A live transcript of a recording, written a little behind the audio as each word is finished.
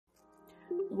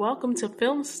Welcome to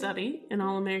Film Study, an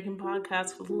all-American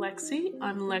podcast with Lexi.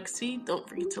 I'm Lexi. Don't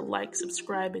forget to like,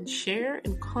 subscribe, and share,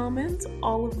 and comment,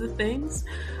 all of the things.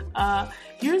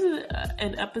 Here's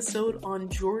an episode on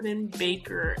Jordan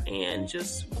Baker and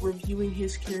just reviewing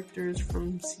his characters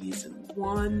from season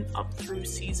 1 up through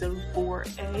season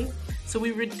 4A. So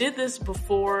we did this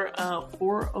before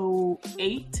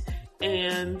 408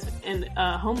 and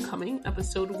Homecoming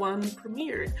episode 1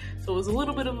 premiered. So it was a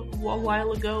little bit of a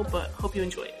while ago, but hope you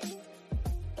enjoyed it.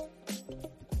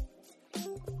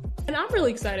 And I'm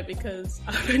really excited because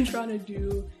I've been trying to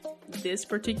do this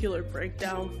particular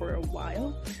breakdown for a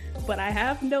while, but I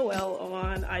have Noel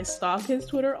on. I stalk his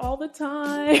Twitter all the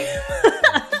time.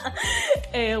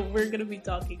 And we're going to be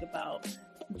talking about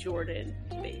Jordan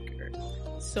Baker.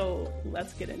 So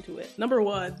let's get into it. Number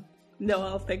 1,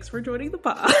 Noel, thanks for joining the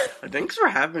pod. Thanks for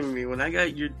having me. When I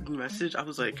got your message, I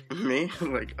was like, me?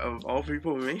 Like, of all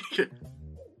people, me?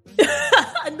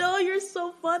 No, you're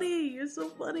so funny. You're so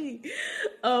funny.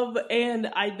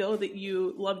 And I know that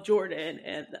you love Jordan.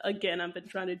 And again, I've been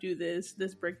trying to do this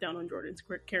breakdown on Jordan's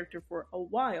character for a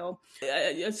while.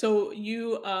 So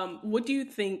you, what do you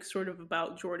think sort of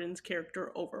about Jordan's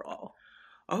character overall?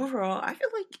 Overall, I feel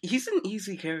like he's an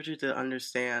easy character to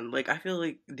understand. Like, I feel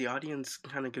like the audience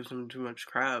kind of gives him too much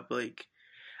crap. Like,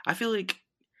 I feel like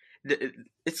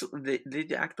they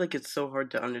act like it's so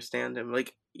hard to understand him.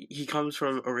 Like, he comes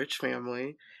from a rich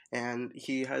family, and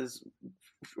he has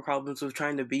problems with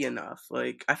trying to be enough.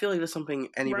 Like, I feel like that's something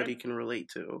anybody can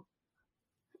relate to.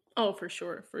 Oh, for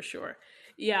sure.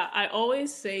 Yeah, I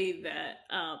always say that,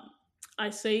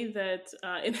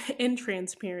 in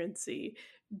transparency,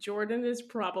 Jordan is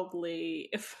probably,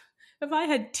 if I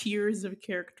had tiers of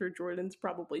character, Jordan's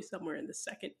probably somewhere in the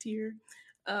second tier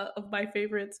of my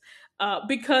favorites,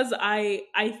 because I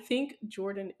think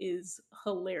Jordan is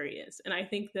hilarious, and I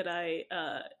think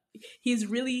that he's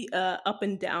really up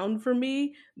and down for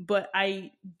me, but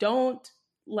I don't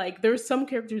like, there's some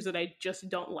characters that I just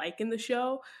don't like in the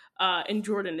show. And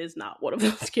Jordan is not one of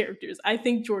those characters. I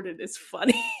think Jordan is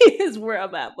funny, is where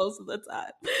I'm at most of the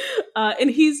time. And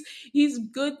he's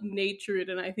good natured,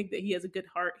 and I think that he has a good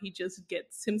heart. He just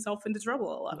gets himself into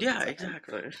trouble a lot. Yeah,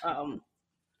 exactly.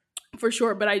 For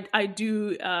sure. But I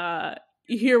do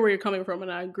hear where you're coming from,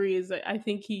 and I agree. Is that I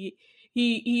think he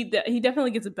definitely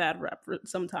gets a bad rep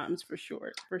sometimes, for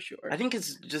sure. I think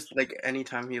it's just like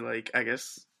anytime he, like, I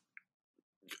guess,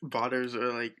 bothers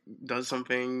or like does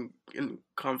something in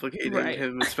complicating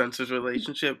him and Spencer's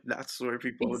relationship, that's where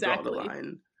people draw the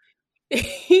line.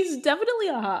 He's definitely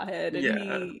a hothead,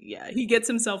 and he gets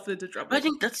himself into trouble. I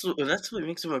think that's what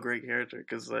makes him a great character,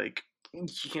 because like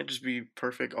he can't just be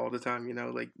perfect all the time, you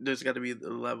know. Like, there's got to be the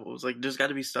levels. Like, there's got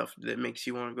to be stuff that makes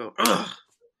you want to go, ugh,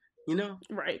 you know.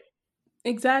 Right.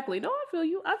 Exactly. No, I feel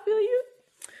you.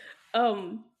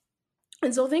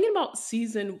 And so thinking about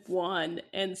season 1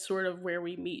 and sort of where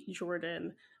we meet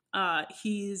Jordan,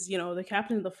 he's, the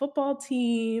captain of the football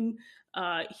team.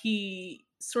 He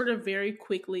sort of very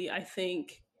quickly, I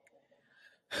think,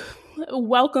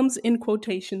 welcomes, in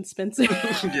quotation, Spencer.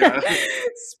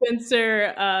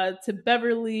 Spencer to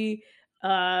Beverly.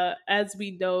 As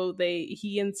we know,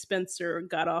 he and Spencer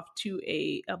got off to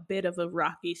a bit of a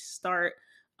rocky start,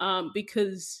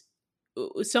 because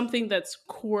something that's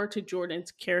core to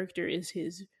Jordan's character is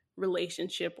his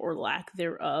relationship, or lack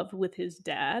thereof, with his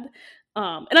dad.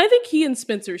 And I think he and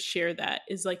Spencer share that,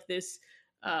 is like this,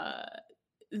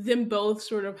 them both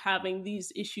sort of having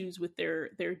these issues with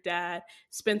their dad.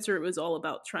 Spencer, it was all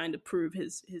about trying to prove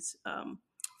his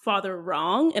father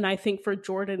wrong. And I think for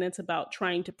Jordan, it's about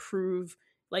trying to prove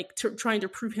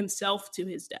himself to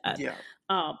his dad. Yeah.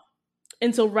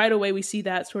 And so right away we see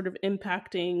that sort of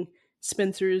impacting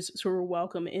Spencer's sort of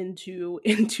welcome into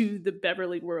the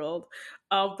Beverly world.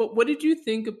 But what did you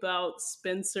think about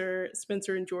Spencer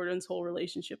and Jordan's whole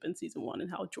relationship in season 1, and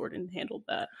how Jordan handled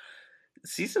that?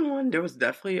 Season 1, there was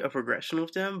definitely a progression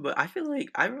with them, but I feel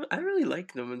like I really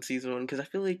liked them in season 1, because I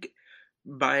feel like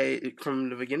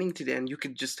from the beginning to the end, you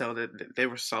could just tell that they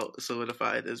were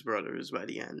solidified as brothers by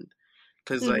the end.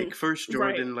 Because like, first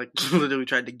Jordan like literally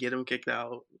tried to get him kicked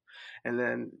out, and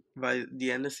then by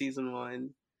the end of season 1,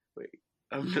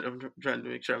 I'm trying to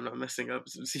make sure I'm not messing up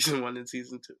season 1 and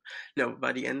season 2. No,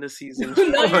 by the end of season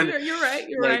 1, you're right.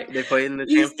 Like, they played in the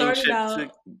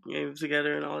championship games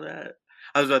together and all that.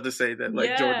 I was about to say that,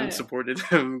 like, Jordan supported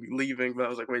him leaving, but I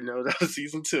was like, wait, no, that was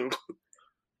season 2.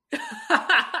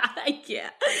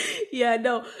 Yeah,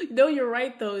 no, you're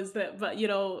right though. Is that, but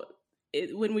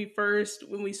when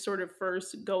we sort of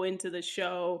first go into the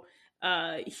show,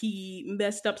 he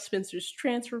messed up Spencer's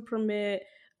transfer permit.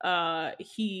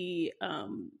 He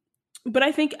but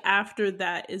I think after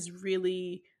that is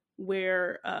really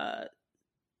where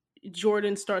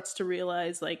Jordan starts to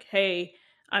realize, like, hey,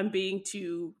 I'm being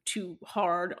too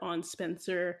hard on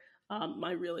Spencer.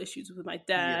 My real issues with my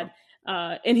Yeah.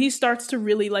 dad, and he starts to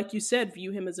really, like you said,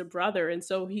 view him as a brother, and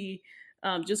so he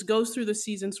just goes through the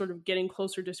season, sort of getting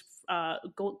closer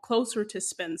to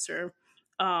Spencer,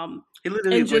 um, He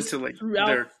literally and went just to like throughout.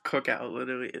 their cookout,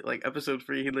 literally like episode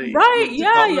 3. He like Right, went to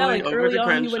yeah, all the yeah. way Like over early to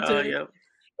on, he went Crenshaw. to Yep.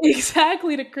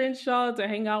 exactly to Crenshaw to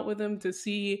hang out with him to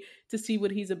see what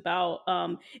he's about.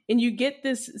 And you get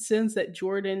this sense that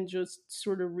Jordan just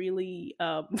sort of really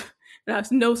and I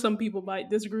know some people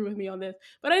might disagree with me on this,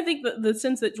 but I think the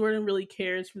sense that Jordan really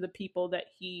cares for the people that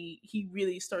he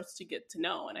really starts to get to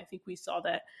know. And I think we saw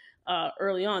that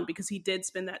early on because he did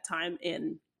spend that time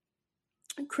in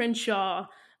Crenshaw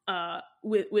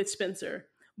with Spencer.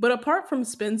 But apart from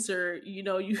Spencer, you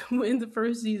know, you in the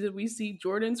first season we see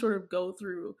Jordan sort of go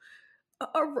through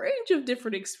a range of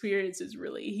different experiences.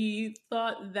 Really, he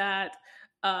thought that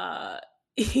uh,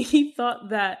 he thought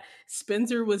that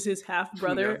Spencer was his half Yeah.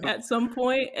 brother at some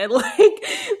point, and like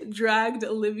dragged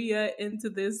Olivia into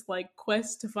this like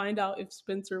quest to find out if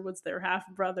Spencer was their half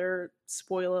brother.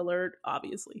 Spoiler alert: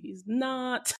 obviously, he's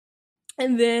not.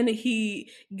 And then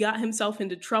he got himself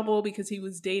into trouble because he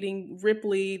was dating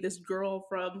Ripley, this girl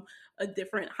from a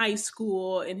different high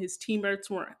school, and his teammates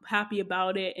weren't happy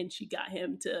about it. And she got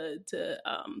him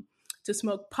to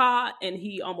smoke pot, and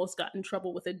he almost got in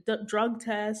trouble with a drug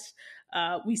test.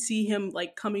 We see him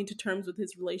like coming to terms with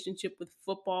his relationship with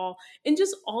football, and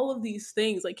just all of these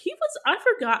things. Like he was, I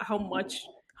forgot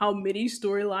how many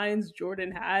storylines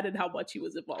Jordan had and how much he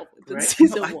was involved with in Right.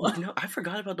 season one. I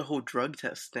forgot about the whole drug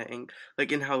test thing.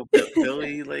 Like in how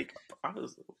Billy like I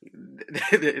was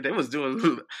they was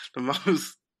doing the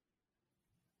most.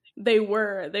 They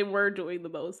were doing the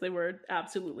most. They were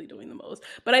absolutely doing the most.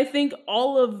 But I think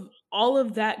all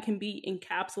of that can be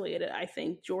encapsulated. I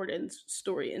think Jordan's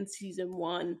story in season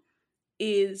 1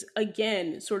 is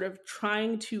again sort of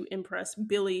trying to impress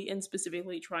Billy, and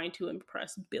specifically trying to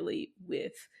impress Billy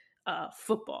with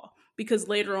football, because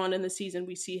later on in the season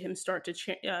we see him start to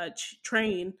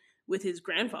train with his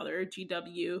grandfather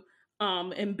GW,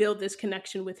 and build this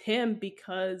connection with him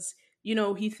because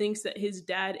he thinks that his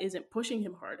dad isn't pushing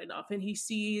him hard enough, and he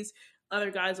sees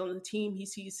other guys on the team. He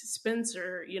sees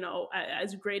Spencer,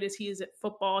 as great as he is at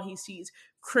football. He sees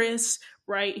Chris,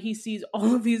 right? He sees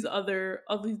all of these other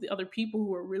people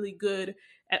who are really good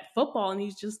at football, and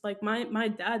he's just like, my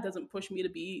dad doesn't push me to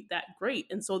be that great.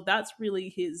 And so that's really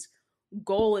his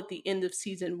goal at the end of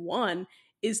season 1,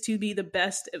 is to be the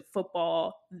best at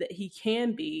football that he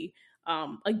can be,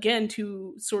 again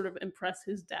to sort of impress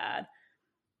his dad,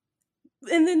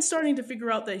 and then starting to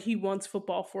figure out that he wants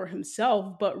football for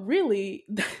himself, but really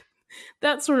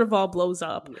that sort of all blows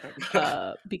up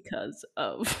Yeah. because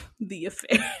of the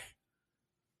affair.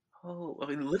 Oh, I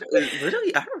mean,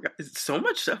 literally, I forgot. So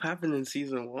much stuff happened in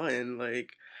season 1.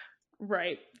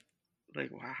 Right.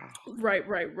 Wow.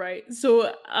 Right.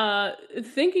 So,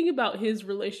 thinking about his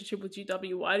relationship with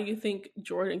GW, why do you think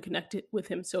Jordan connected with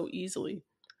him so easily?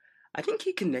 I think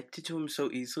he connected to him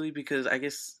so easily because I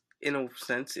guess in a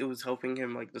sense it was helping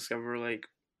him like discover like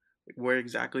where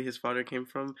exactly his father came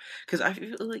from. Because I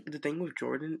feel like the thing with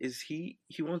Jordan is he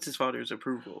wants his father's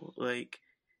approval. Like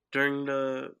during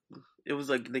the it was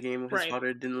like the game his Right.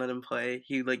 father didn't let him play.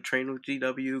 He like trained with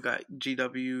GW, got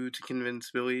GW to convince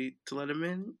Billy to let him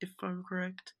in, if I'm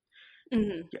correct.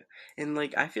 Hmm. Yeah, and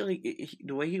like I feel like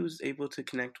the way he was able to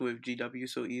connect with GW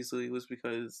so easily was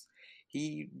because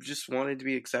he just wanted to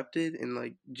be accepted, and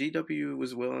like GW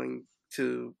was willing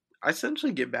to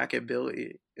essentially get back at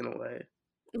Billy in a way.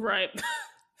 Right.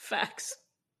 Facts.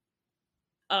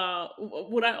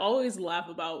 What I always laugh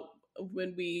about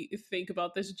when we think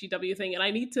about this GW thing, and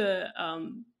I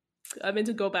meant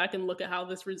to go back and look at how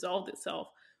this resolved itself,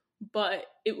 but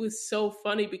it was so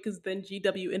funny because then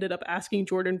GW ended up asking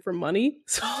Jordan for money.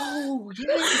 Oh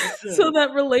yes. So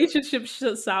that relationship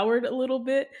soured a little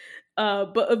bit.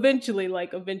 But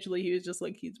eventually he was just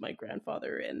like, he's my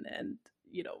grandfather, and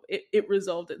it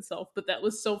resolved itself. But that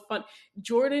was so fun.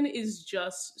 Jordan is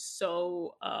just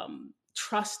so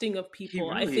trusting of He people.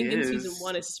 I really think in season is.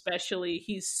 1 especially,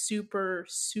 he's super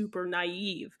super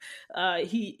naive.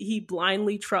 He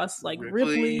blindly trusts like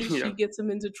Ripley, Ripley. She yeah. gets him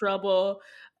into trouble.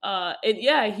 And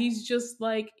yeah, he's just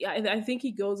like, I think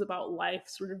he goes about life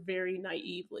sort of very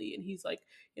naively, and he's like,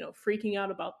 freaking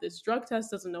out about this drug test,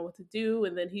 doesn't know what to do,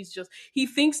 and then he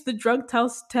thinks the drug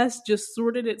test just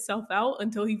sorted itself out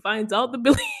until he finds out the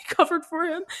Billy covered for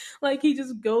him. Like he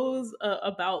just goes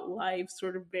about life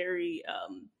sort of very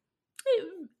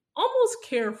almost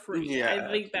carefree. I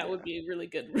Yeah, think that would yeah. be a really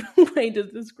good way to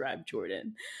describe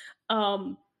Jordan.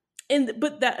 Um, and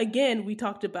but that again, we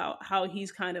talked about how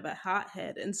he's kind of a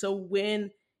hothead, and so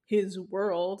when his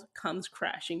world comes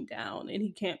crashing down and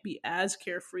he can't be as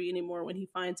carefree anymore when he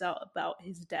finds out about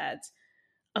his dad's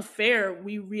affair,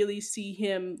 we really see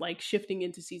him like shifting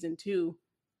into season 2.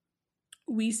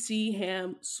 We see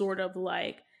him sort of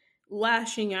like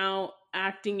lashing out,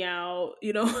 acting out,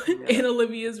 Yeah. in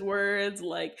Olivia's words,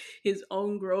 like his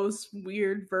own gross,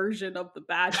 weird version of The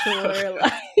Bachelor,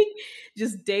 like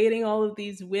just dating all of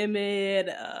these women,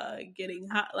 getting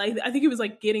high. Like, I think he was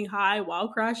like getting high while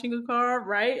crashing a car,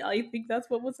 right? I think that's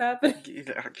what was happening.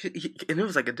 Yeah, and it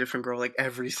was like a different girl like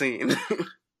every scene.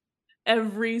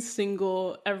 Every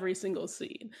single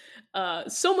scene,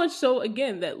 so much so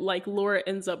again that like Laura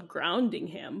ends up grounding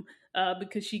him,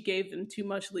 because she gave him too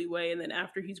much leeway, and then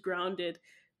after he's grounded,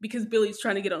 because Billy's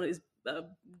trying to get on his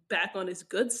back on his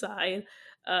good side,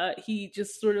 he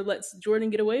just sort of lets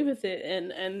Jordan get away with it,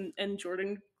 and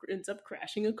Jordan ends up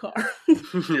crashing a car.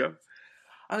 Yeah.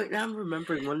 I'm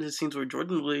remembering one of the scenes where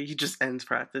Jordan really he just ends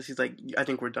practice. He's like, "I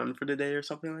think we're done for the day" or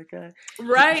something like that. He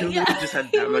Right, really yeah. just had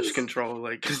he that much was control,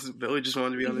 like because Billy just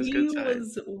wanted to be on his he good side.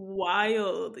 was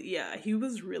wild. Yeah, he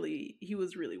was really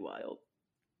wild.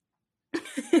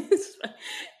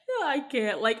 I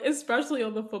can't, like, especially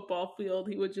on the football field,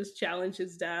 he would just challenge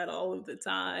his dad all of the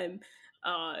time.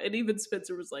 And even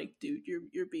Spencer was like, "Dude,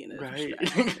 you're being a Right.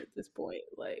 distraction at this point.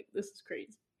 Like, this is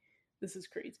crazy. This is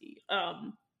crazy."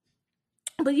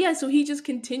 But yeah, so he just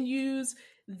continues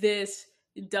this,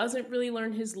 doesn't really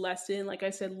learn his lesson. Like I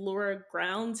said, Laura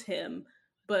grounds him,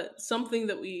 but something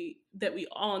that we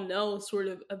all know sort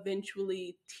of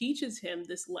eventually teaches him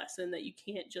this lesson, that you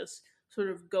can't just sort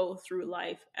of go through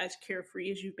life as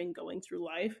carefree as you've been going through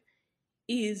life,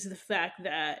 is the fact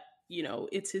that,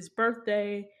 it's his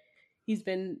birthday. He's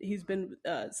been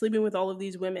sleeping with all of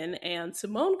these women, and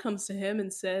Simone comes to him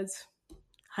and says,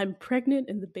 "I'm pregnant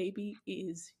and the baby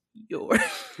is yours."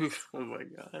 Oh my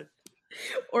god.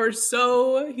 Or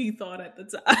so he thought at the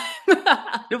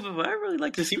time. No, but what I really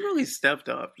liked is he really stepped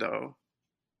up though.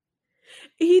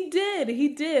 He did,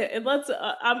 and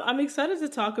I'm excited to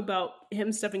talk about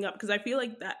him stepping up, because I feel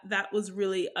like that was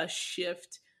really a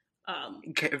shift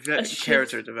Character for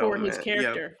his development. Yeah.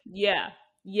 character. Yeah,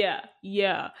 yeah,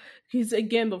 yeah. Because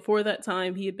again, before that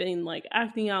time, he had been like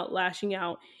acting out, lashing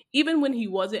out. Even when he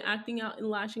wasn't acting out and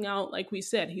lashing out, like we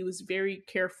said, he was very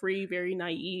carefree, very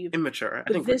naive. Immature. I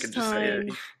But think we this could just say it.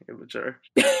 time, Immature.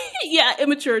 yeah,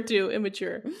 immature too,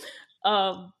 immature.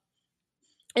 Um,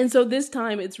 and so this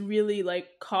time it's really like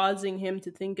causing him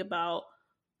to think about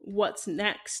what's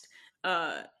next.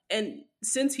 And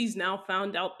since he's now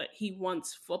found out that he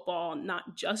wants football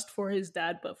not just for his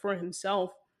dad but for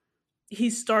himself, he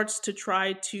starts to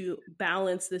try to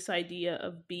balance this idea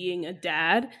of being a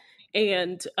dad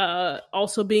and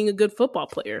also being a good football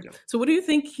player. Yeah. So what do you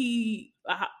think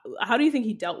how do you think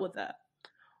he dealt with that?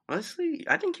 Honestly,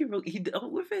 I think he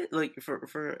dealt with it like for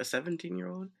a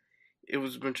 17-year-old. It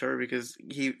was mature because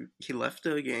he left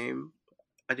the game.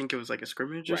 I think it was like a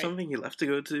scrimmage or Right. something. He left to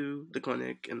go to the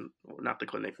clinic and well, not the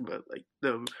clinic, but like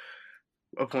the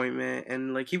appointment,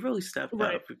 and like he really stepped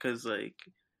Right. up because like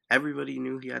everybody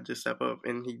knew he had to step up,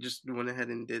 and he just went ahead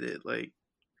and did it. Like,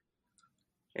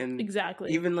 and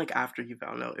Exactly. even like after he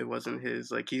found out it wasn't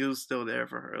his, like he was still there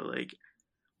for her. Like,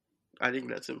 I think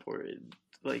that's important.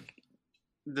 Like,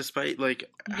 despite like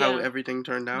how Yeah. everything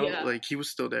turned out, Yeah. like he was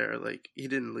still there. Like he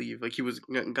didn't leave. Like he was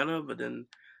gonna, but then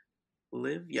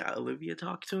Olivia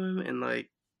talked to him, and like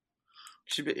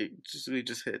we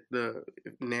just hit the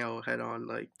nail head on.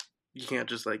 Like you can't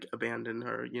just like abandon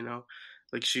her, you know.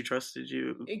 Like she trusted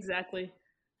you. Exactly.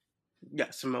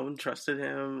 Yeah, Simone trusted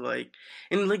him. Like,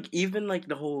 and like even like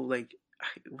the whole like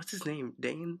what's his name?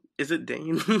 Dane? Is it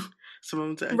Dane?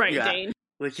 Simone's Right, yeah. Dane.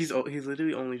 Like he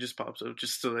literally only just pops up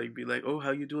just to like be like, oh,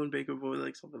 how you doing, Baker Boy?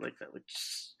 Like something like that. Like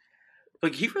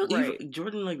Right.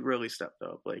 Jordan like really stepped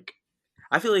up. Like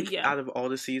I feel like Yeah. out of all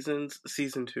the seasons,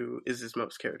 season 2 is his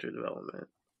most character development.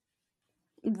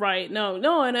 Right. No,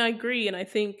 no, and I agree. And I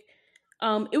think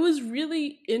it was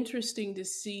really interesting to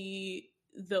see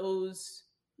those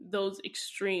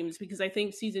extremes, because I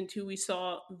think season 2 we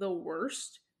saw the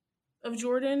worst of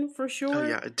Jordan for Oh sure.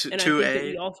 yeah, And I two think that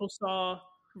we A. also saw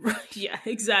yeah,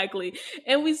 exactly.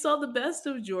 And we saw the best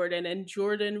of Jordan, and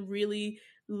Jordan really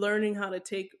learning how to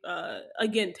take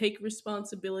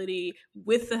responsibility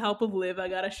with the help of Liv. I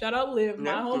gotta shout out Liv,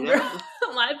 my Yeah, homegirl, yeah.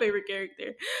 my favorite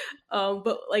character.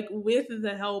 But like with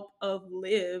the help of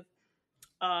Liv,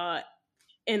 uh,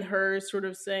 and her sort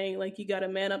of saying like, you got to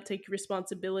man up, take your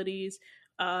responsibilities.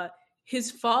 Uh,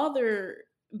 his father.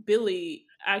 Billy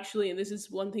actually, and this is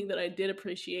one thing that I did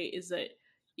appreciate, is that,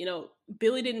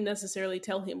 Billy didn't necessarily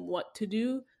tell him what to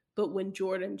do, but when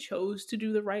Jordan chose to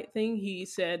do the right thing, he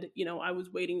said, I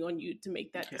was waiting on you to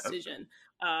make that Yeah. decision.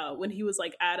 When he was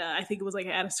like I think it was like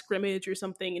at a scrimmage or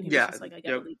something, and he was Yeah. just like, I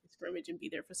gotta Yep. leave the scrimmage and be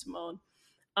there for Simone.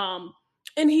 Um,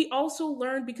 and he also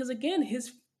learned, because again,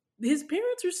 his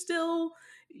parents are still,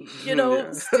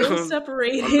 Yeah. still On the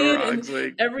separated, and rocks,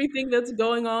 like everything that's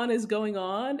going on is going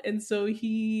on. And so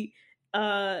he's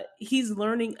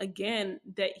learning again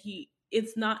that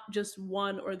it's not just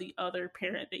one or the other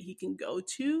parent that he can go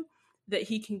to, that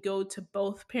he can go to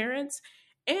both parents,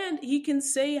 and he can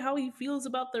say how he feels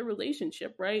about their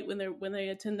relationship, right? When they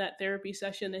attend that therapy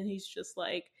session, and he's just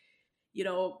like,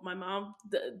 my mom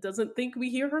doesn't think we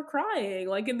hear her crying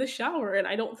like in the shower, and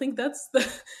I don't think that's the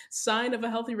sign of a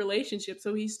healthy relationship.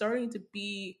 So he's starting to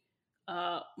be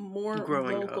more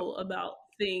growing up. vocal about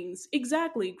things,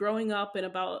 exactly, growing up, and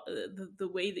about the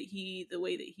way that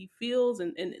he feels,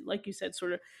 and like you said,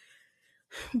 sort of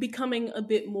becoming a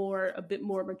bit more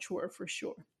mature, for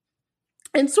sure,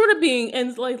 and sort of being,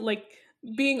 and like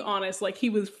being honest, like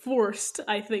he was forced,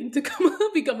 I think, to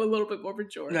become a little bit more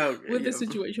mature No, with the yeah.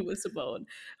 situation with Simone.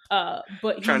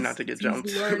 But Trying not he's to get he's jumped.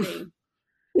 learning.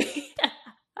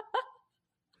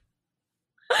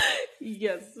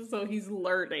 Yes, so he's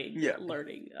learning Yeah.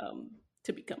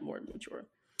 to become more mature.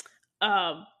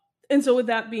 Um, and so with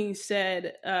that being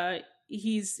said,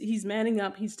 he's manning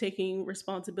up, he's taking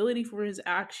responsibility for his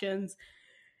actions,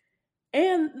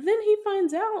 and then he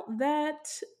finds out that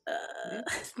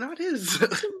It's not his.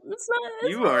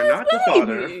 You are it's not the not his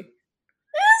father. baby.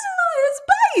 It's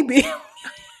not his baby.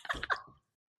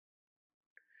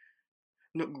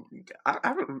 No,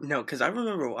 no, because I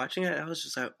remember watching it. I was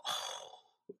just like,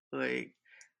 oh, like,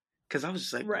 because I was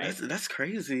just like, Right. that's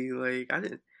crazy. Like, I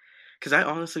didn't, because I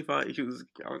honestly thought he was,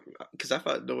 because I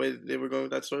thought the way they were going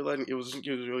with that storyline, he was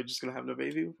really just gonna have the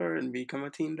baby with her and become a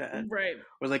teen dad, Right.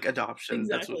 or like adoption.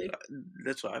 Exactly.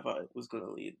 That's what I thought it was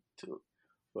gonna lead to.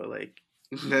 But like,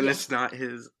 then Yeah. it's not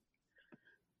his.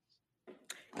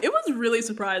 It was really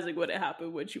surprising when it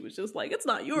happened, when she was just like, "It's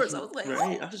not yours." I was like,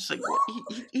 Right? I was just like, what?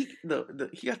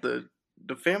 He got the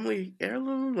family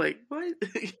heirloom. Like what?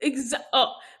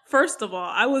 Oh, first of all,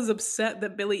 I was upset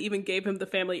that Billy even gave him the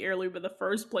family heirloom in the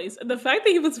first place, and the fact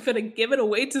that he was going to give it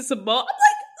away to Simone, I'm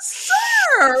like, "Sir,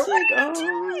 It's what like, are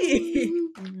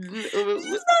you doing? This what?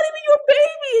 is not even your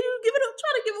baby, and you're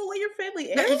trying to give away your family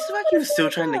No, heirloom. it's like What he is was still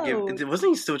that trying to give. about?" Wasn't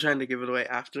he still trying to give it away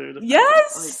after the fact? Like,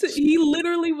 Yes, he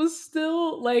literally was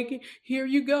still like, "Here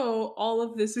you go, all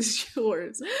of this is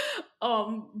yours."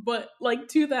 But like,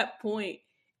 to that point,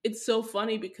 it's so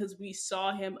funny because we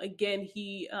saw him again.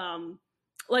 He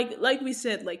like we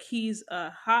said, like he's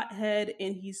a hothead,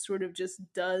 and he sort of just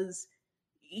does.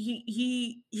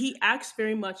 He acts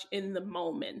very much in the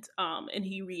moment, and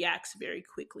he reacts very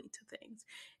quickly to things.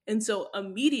 And so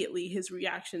immediately his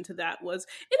reaction to that was,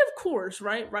 and of course,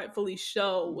 right, rightfully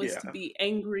so, was to yeah, be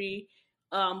angry.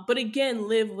 But again,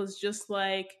 Liv was just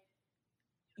like,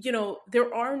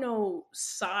 there are no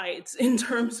sides in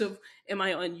terms of, am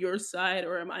I on your side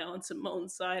or am I on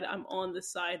Simone's side? I'm on the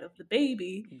side of the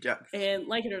baby. yeah, And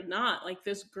like it or not, like,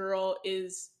 this girl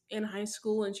is in high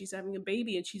school and she's having a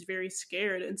baby and she's very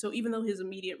scared. And so even though his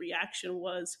immediate reaction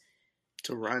was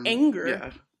to run. anger,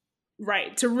 Yeah,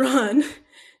 right, to run,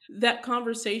 that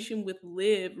conversation with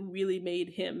Liv really made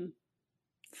him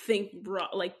think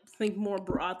more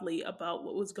broadly about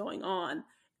what was going on.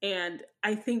 And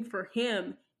I think for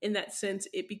him, in that sense,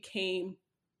 it became,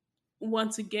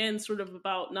 once again, sort of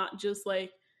about not just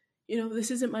like, this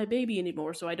isn't my baby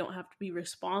anymore, so I don't have to be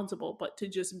responsible, but to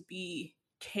just be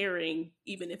caring,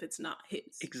 even if it's not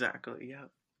his. exactly. Yeah,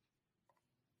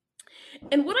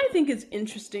 And what I think is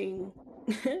interesting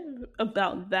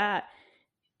about that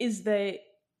is that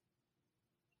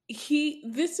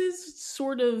this is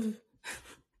sort of,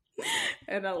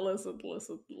 and now listen.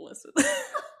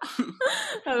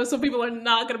 I know some people are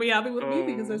not going to be happy with me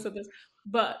because I oh, said this,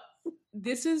 but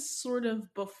this is sort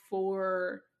of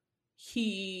before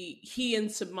he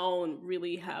and Simone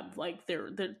really have like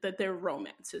their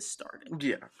romance has started.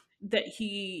 yeah, That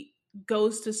he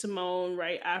goes to Simone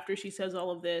right after she says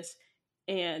all of this,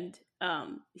 and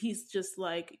he's just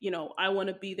like, I want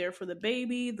to be there for the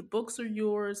baby. The books are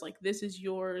yours. Like, this is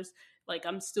yours. Like,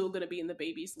 I'm still going to be in the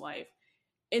baby's life.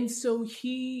 And so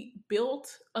he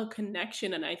built a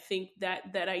connection, and I think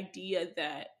that idea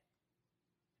that,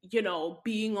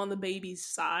 being on the baby's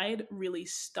side really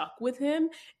stuck with him.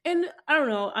 And I don't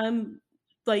know, I'm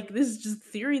like, this is just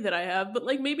theory that I have, but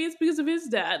like, maybe it's because of his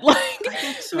dad. Like, I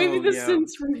think maybe so. the Yeah,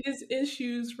 sense from his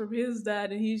issues from his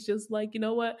dad, and he's just like, you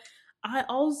know what, I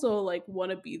also like want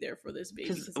to be there for this baby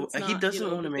Because because it's he not, doesn't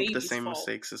want the to make the baby's same fault.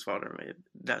 mistakes his father made.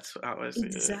 That's how I see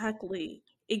it. Exactly.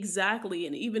 Exactly.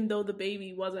 And even though the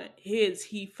baby wasn't his,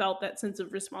 he felt that sense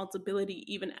of responsibility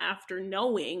even after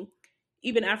knowing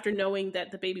that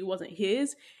the baby wasn't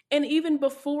his. And even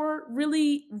before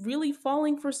really, really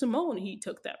falling for Simone, he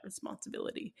took that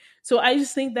responsibility. So I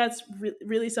just think that's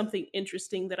really something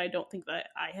interesting that I don't think that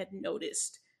I had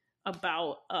noticed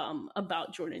about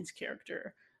Jordan's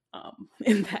character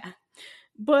in that.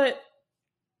 But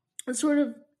sort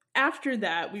of after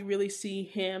that, we really see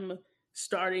him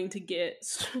starting to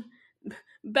get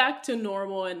back to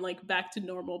normal and like back to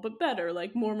normal, but better,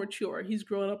 like more mature. He's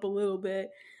grown up a little bit.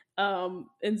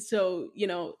 And so,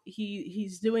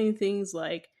 he's doing things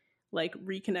like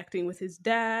reconnecting with his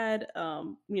dad,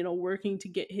 working to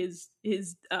get his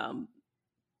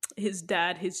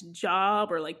dad his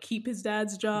job, or like keep his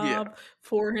dad's Yeah. job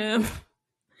for him.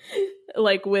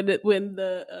 Like when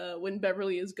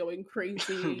Beverly is going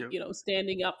crazy, Yep.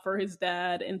 standing up for his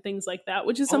dad and things like that,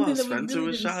 which is Oh, wow, something that we Spencer really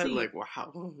was didn't shot. see. Like,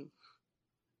 wow.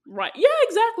 Right. Yeah,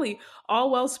 exactly. All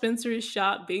while Spencer is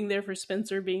shot, being there for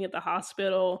Spencer, being at the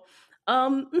hospital,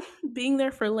 um, being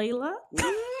there for Layla.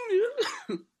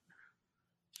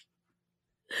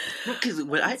 No, because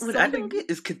what I Something. don't get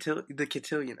is the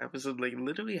Cotillion episode. Like,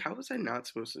 literally, how was I not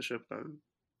supposed to ship them?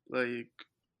 Like,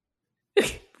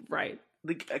 Right.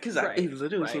 because Right. it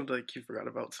literally Right. seemed like you forgot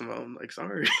about Simone. Like,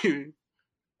 sorry.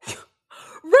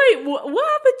 Right. What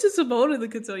happened to Simone in the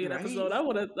Cotillion episode?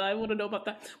 Right? I wanna know about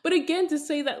that. But again, to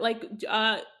say that like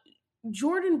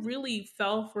Jordan really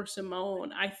fell for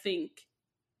Simone, I think,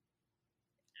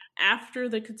 after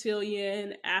the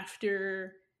cotillion,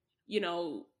 after, you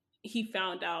know, he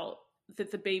found out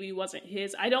that the baby wasn't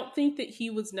his. I don't think that he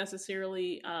was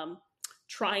necessarily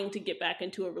trying to get back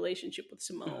into a relationship with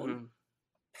Simone Mm-hmm.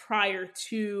 prior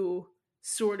to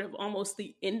sort of almost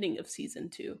the ending of season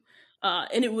two.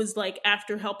 And it was like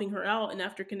after helping her out and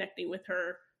after connecting with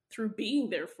her through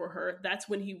being there for her, that's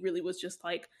when he really was just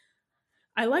like,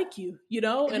 I like you, And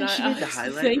and then she made I the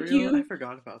highlight thank reel. I you.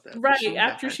 forgot about that, but she Right made the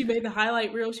after she highlight. made the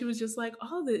highlight reel, she was just like,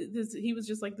 "Oh, he was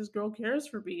just like, this girl cares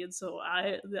for me," and so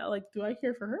like, do I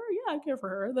care for her? Yeah, I care for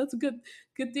her. That's a good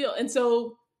deal. And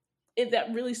so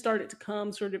that really started to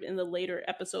come sort of in the later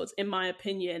episodes, in my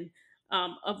opinion,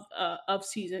 of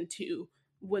season two,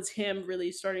 was him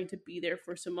really starting to be there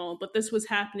for Simone. But this was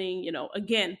happening,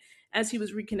 again, as he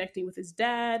was reconnecting with his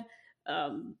dad.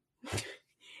 Um,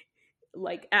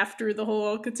 like after the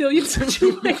whole cotillion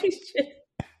situation.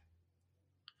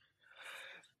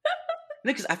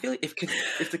 Because I feel like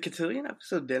if the Cotillion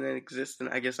episode didn't exist, then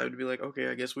I guess I would be like, okay,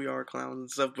 I guess we are clowns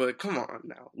and stuff. But come on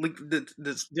now, like the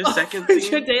Oh, second for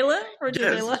scene, Jadela? For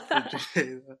yes, Jadela? for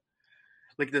Jada.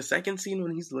 Like the second scene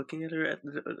when he's looking at her at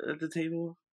the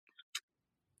table.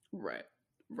 Right,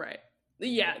 right.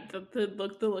 Yeah, the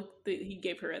look that he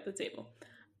gave her at the table.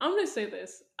 I'm gonna say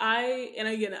this. And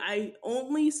again, I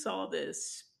only saw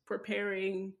this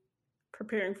preparing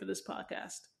for this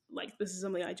podcast. Like, this is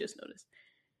something I just noticed.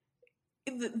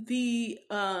 The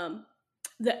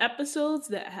episodes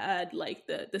that had like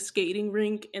the skating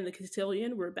rink and the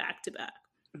cotillion were back to back.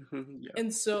 Yeah.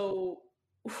 And so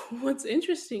what's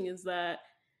interesting is that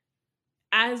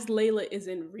as Layla is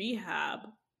in rehab,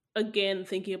 again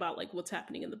thinking about like what's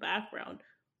happening in the background,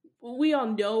 we all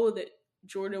know that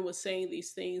Jordan was saying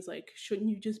these things like, shouldn't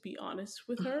you just be honest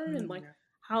with her? And like, Yeah.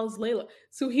 how's Layla?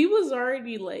 So he was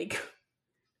already like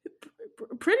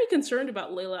pretty concerned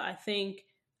about Layla, I think,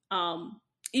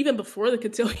 even before the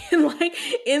cotillion, like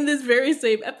in this very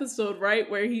same episode, right,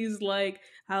 where he's like,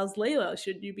 "How's Layla?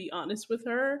 Should you be honest with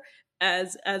her?"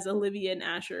 As Olivia and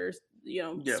Asher,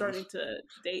 Yeah. starting to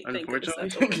date. Thank goodness Unfortunately,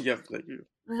 that's over. yeah. Thank you.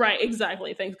 Right,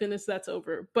 exactly. Thank goodness that's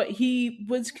over. But he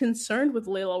was concerned with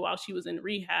Layla while she was in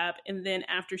rehab, and then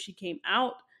after she came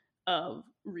out of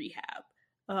rehab,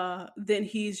 then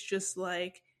he's just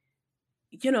like,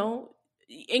 you know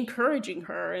encouraging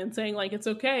her and saying like it's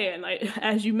okay, and like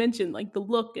as you mentioned, like the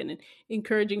look, and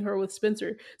encouraging her with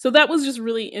Spencer. So that was just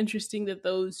really interesting that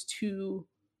those two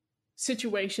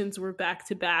situations were back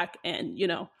to back. And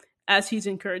as he's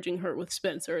encouraging her with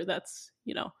Spencer, that's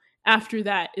after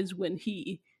that is when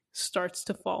he starts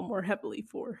to fall more heavily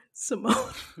for Simone.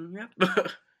 Yep.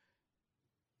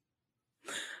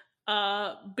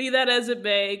 Be that as it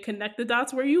may, connect the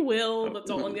dots where you will. Oh. That's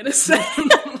all I'm gonna say.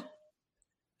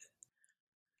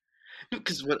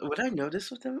 Because what I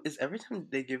noticed with them is every time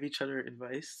they give each other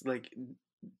advice, like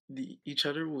each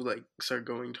other will like start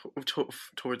going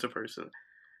towards a person.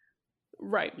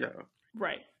 Right, Yeah.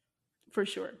 right. For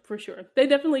sure, for sure. They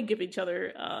definitely give each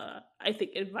other, I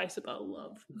think, advice about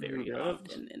love very Yeah.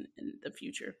 often in the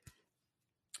future.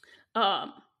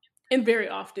 Um, and very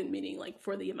often meaning like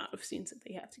for the amount of scenes that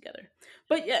they have together.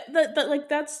 But yeah, that like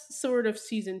that's sort of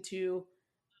season two.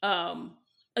 Um,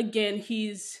 again,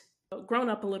 he's grown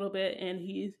up a little bit, and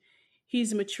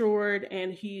he's matured,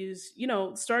 and he's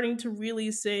starting to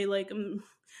really say like I'm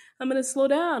gonna slow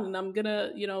down, and I'm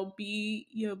gonna be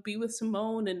with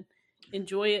Simone and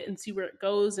enjoy it and see where it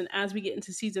goes. And as we get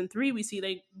into season three, we see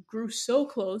they grew so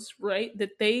close, right,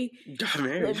 that they Got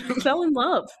married. fell in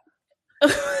love.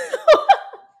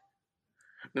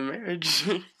 The marriage.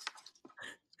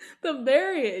 The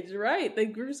marriage, right? They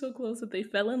grew so close that they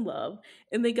fell in love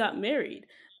and they got married.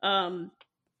 Um,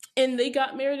 and they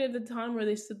got married at the time where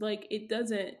they said like it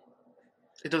doesn't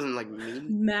It doesn't like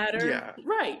mean. matter, Yeah.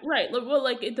 right, well,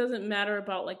 like it doesn't matter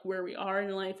about like where we are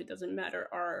in life. It doesn't matter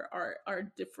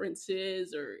our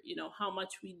differences, or how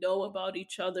much we know about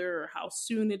each other, or how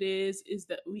soon it is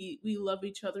that we love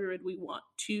each other, and we want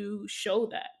to show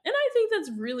that. And I think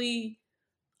that's really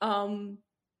um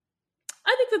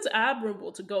I think that's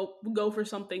admirable to go for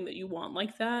something that you want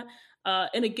like that.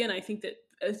 And again, I think that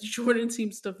Jordan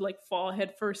seems to like fall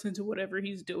headfirst into whatever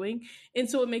he's doing, and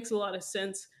so it makes a lot of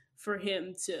sense for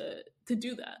him to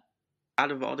do that.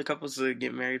 Out of all the couples to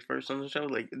get married first on the show,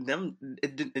 like them,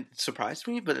 it surprised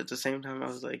me, but at the same time, I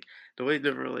was like, the way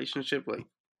the relationship, like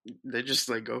they just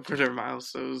like go for their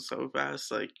milestones so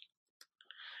fast, like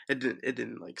it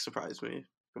didn't like surprise me.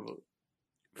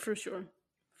 For sure,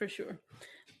 for sure.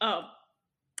 Um,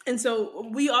 and so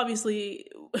we obviously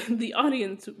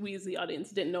we as the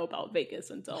audience didn't know about Vegas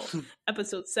until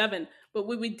episode 7, but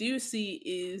what we do see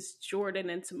is Jordan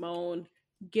and Simone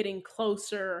getting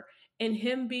closer, and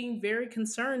him being very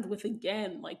concerned with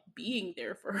again like being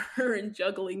there for her and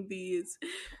juggling these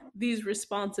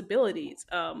responsibilities.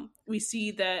 We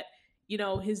see that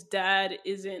his dad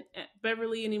isn't at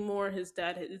Beverly anymore. His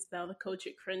dad is now the coach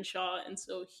at Crenshaw, and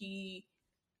so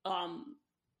um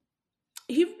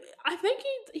he I think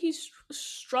he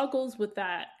struggles with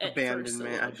that at first a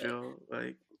Abandonment, I little bit. feel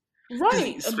like, because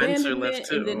Right, Spencer left abandonment,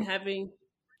 and then too. having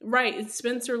right,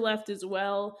 Spencer left as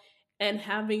well, and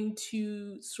having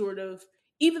to sort of,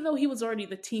 even though he was already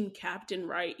the team captain,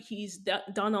 right, he's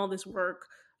done all this work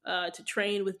to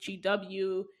train with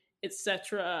GW,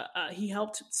 etc. He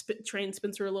helped train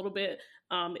Spencer a little bit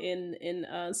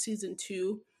in season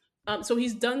 2. So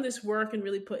he's done this work and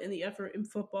really put in the effort in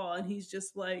football, and he's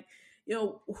just like,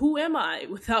 who am I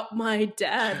without my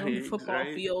dad on the football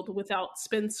Right? field, without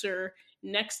Spencer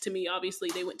next to me? Obviously,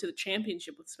 they went to the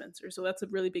championship with Spencer, so that's a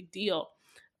really big deal.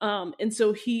 And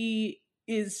so he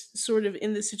is sort of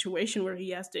in this situation where he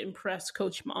has to impress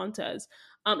Coach Montez,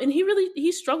 and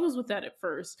he struggles with that at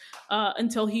first,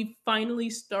 until he finally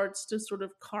starts to sort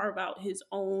of carve out his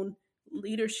own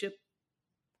leadership.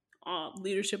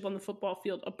 Leadership on the football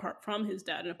field apart from his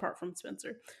dad and apart from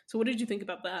Spencer. So, what did you think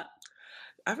about that?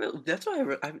 That's why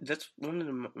that's one of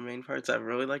the main parts I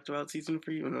really liked about season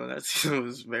 3, even though that season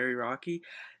was very rocky,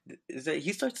 is that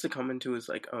he starts to come into his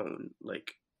like own,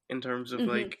 like in terms of Hmm.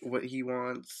 like what he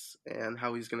wants and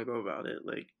how he's gonna go about it,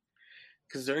 like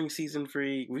because during season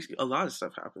 3, a lot of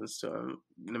stuff happens to him: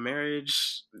 the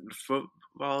marriage,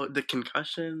 football, the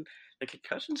concussion. The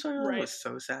concussion storyline Right. was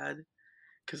so sad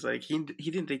because like he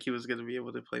didn't think he was gonna be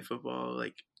able to play football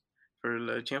like for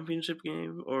the championship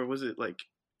game, or was it like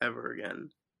ever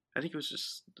again? I think it was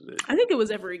just I think it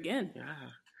was ever again. yeah,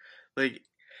 like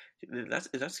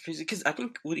that's crazy because I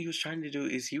think what he was trying to do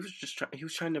is he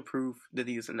was trying to prove that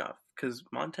he is enough because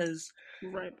Montez,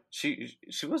 Right. she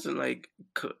wasn't like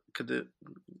could the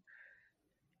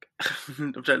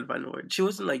I'm trying to find the word, she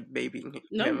wasn't like babying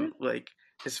No, you're him like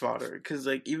his father, because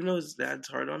like even though his dad's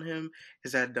hard on him,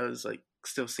 his dad does like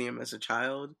still see him as a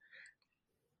child.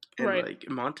 And right. like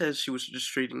Montez, she was just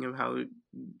treating him how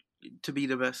to be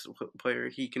the best player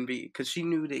he can be because she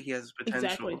knew that he has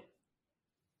Exactly. potential.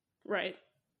 Right.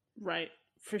 Right.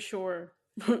 For sure.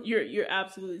 You're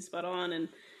absolutely spot on. And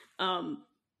um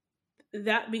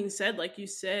that being said, like you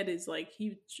said, is like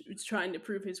was trying to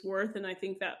prove his worth, and I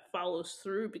think that follows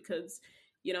through because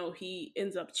he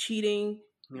ends up cheating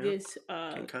Yeah, this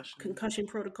concussion. concussion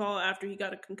protocol after he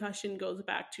got a concussion, goes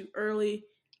back too early,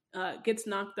 gets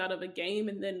knocked out of a game,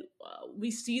 and then we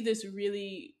see this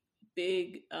really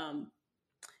big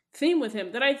theme with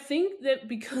him that I think that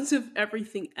because of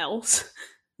everything else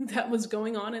that was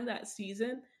going on in that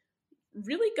season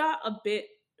really got a bit,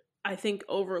 I think,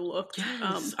 overlooked.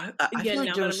 Yes, I feel Again,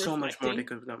 like now there that was I'm so much more they reflecting.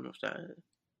 could have done with that.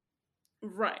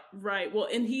 Right, right. Well,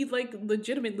 and he like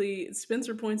legitimately,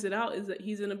 Spencer points it out, is that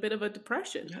he's in a bit of a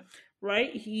depression, Yeah,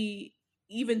 right? He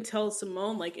even tells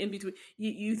Simone, like in between,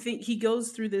 you think he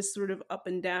goes through this sort of up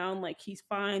and down, like he's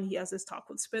fine. He has this talk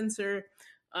with Spencer.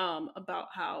 about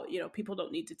how, people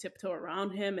don't need to tiptoe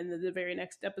around him. And then the very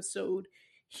next episode,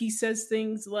 he says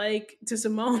things like to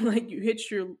Simone, like, you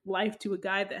hitched your life to a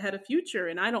guy that had a future,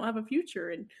 and I don't have a future.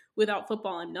 And without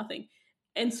football, I'm nothing.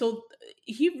 And so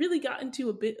he really got into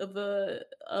a bit of a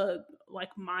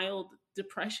like mild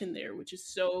depression there, which is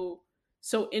so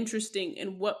interesting.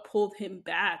 And what pulled him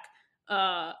back,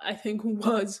 I think,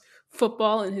 was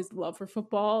football and his love for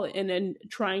football, and then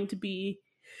trying to be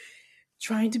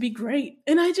great.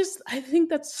 And I think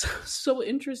that's so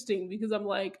interesting, because I'm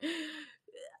like,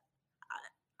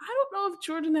 I don't know if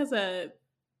Jordan has a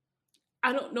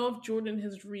I don't know if Jordan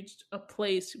has reached a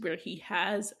place where he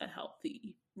has a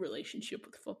healthy relationship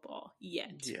with football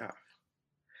yet. Yeah,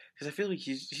 because I feel like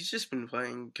he's just been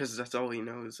playing because that's all he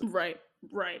knows. Right,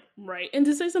 right, right. And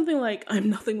to say something like "I'm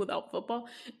nothing without football"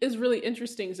 is really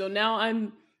interesting. So now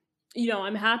I'm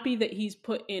happy that he's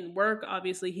put in work.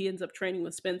 Obviously, he ends up training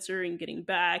with Spencer and getting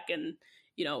back, and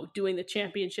doing the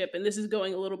championship. And this is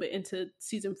going a little bit into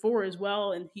season 4 as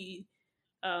well. And he,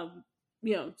 um,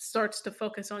 starts to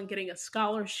focus on getting a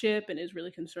scholarship, and is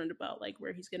really concerned about like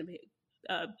where he's going to be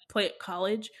play at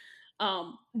college.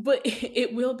 But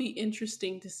it will be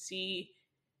interesting to see,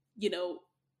 you know,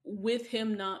 with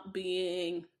him not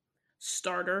being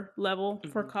starter level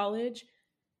for Mm-hmm. college,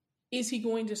 is he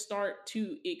going to start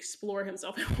to explore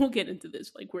himself? And we'll get into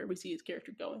this, like where we see his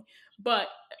character going. But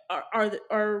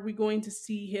are we going to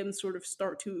see him sort of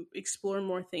start to explore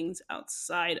more things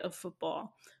outside of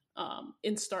football,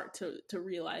 and start to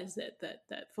realize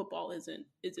that football isn't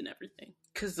everything?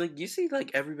 Because like you see,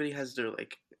 like everybody has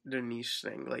their niche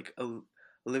thing. Like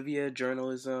Olivia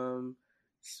journalism,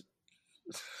 S-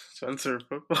 Spencer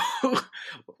football,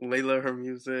 Layla her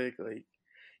music. Like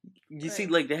you see,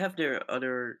 Right. like they have their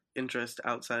other interest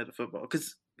outside of football.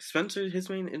 Because Spencer, his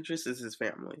main interest is his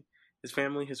family, his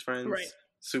Right. friends,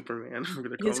 Superman. We're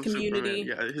gonna call His him Superman. community.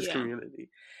 Yeah, his Yeah. community,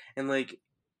 and like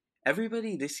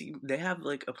everybody, they have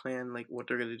like a plan, like what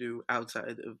they're gonna do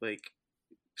outside of like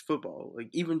football. Like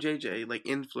even JJ, like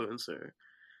influencer.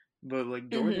 But like Hmm.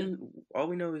 Jordan, all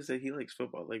we know is that he likes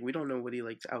football. Like we don't know what he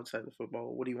likes outside of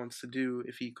football, what he wants to do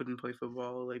if he couldn't play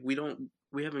football. Like we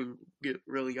haven't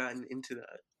really gotten into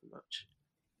that much.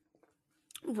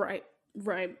 Right.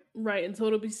 Right. Right. And so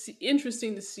it'll be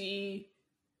interesting to see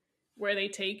where they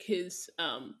take his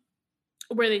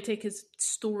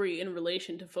story in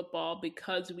relation to football,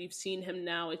 because we've seen him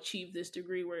now achieve this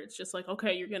degree where it's just like,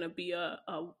 okay, you're gonna be a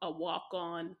um walk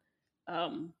on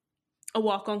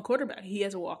quarterback. He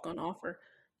has a walk on offer,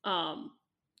 um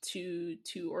to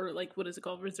or like, what is it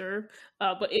called, reserve,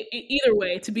 but either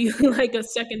way, to be like a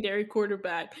secondary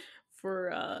quarterback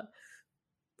for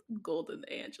Golden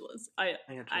Angeles. I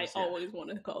Angels, yeah. always want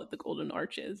to call it the Golden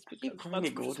Arches, I keep because calling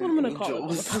that's it just what Golden I'm gonna call it on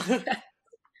the Angels. podcast.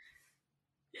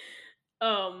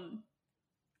 um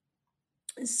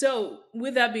So,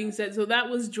 with that being said, so that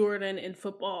was Jordan in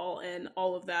football and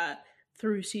all of that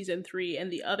through season 3.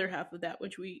 And the other half of that,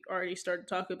 which we already started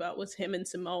talking about, was him and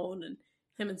Simone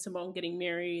getting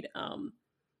married.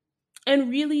 And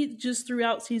really just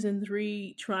throughout season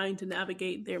 3, trying to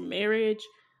navigate their marriage.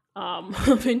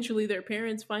 Eventually, their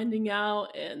parents finding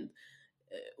out, and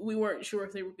we weren't sure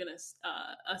if they were gonna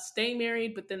stay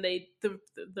married, but then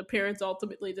the parents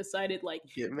ultimately decided, like,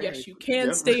 Get married. yes, you can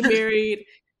Yep. stay married.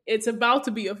 It's about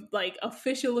to be like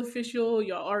official.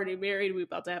 Y'all already married. We're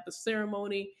about to have a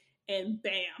ceremony, and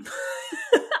bam.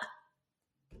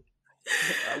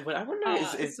 What I wonder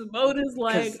is if Simone is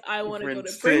like, because I want to go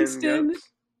to Princeton. Yep.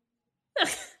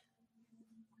 Princeton.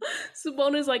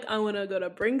 Simone is like, I want to go to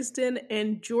Princeton,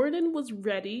 and Jordan was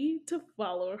ready to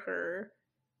follow her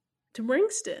to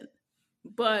Princeton,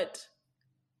 but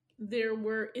there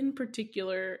were, in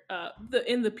particular,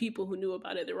 the people who knew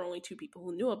about it. There were only 2 people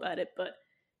who knew about it, but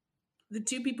the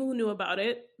 2 people who knew about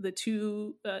it, the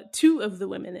two of the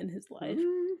women in his life,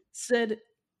 Mm, said,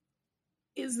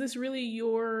 "Is this really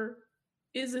your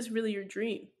is this really your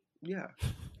dream?" yeah.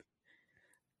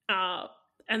 Uh,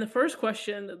 and the first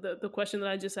question, the question that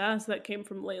I just asked, that came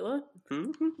from Layla,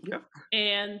 Yep.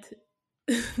 and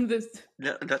this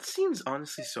That seems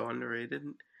honestly so underrated.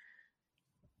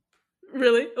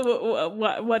 really,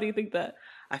 why do you think that?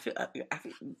 I feel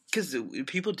because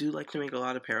people do like to make a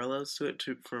lot of parallels to it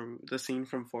from the scene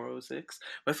from 406,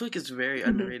 but I feel like it's very Mhm.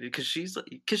 underrated because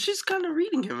she's kind of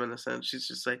reading him in a sense. She's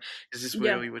just like, is this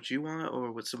Yeah, really what you want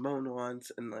or what Simone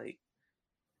wants? And like,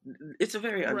 it's a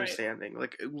very right, understanding.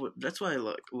 Like that's what I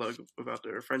love about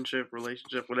their friendship,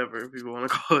 relationship, whatever people want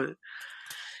to call it,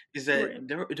 is that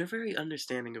right, they're very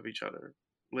understanding of each other.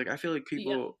 Like I feel like yeah.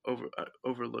 people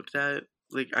overlook that.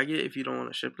 Like I get if you don't want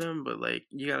to ship them, but like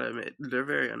you gotta admit they're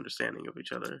very understanding of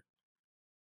each other.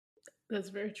 That's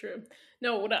very true.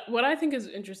 No, what I think is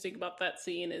interesting about that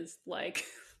scene is like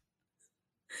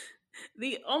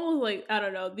the almost like I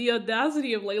don't know the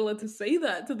audacity of Layla to say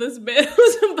that to this man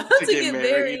who's about To to get get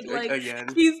married married. Like again.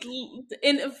 he's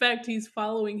in effect he's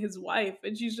following his wife,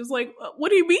 and she's just like, "What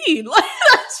do you mean?" Like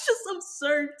that's just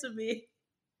absurd to me.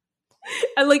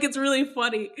 And like it's really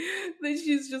funny that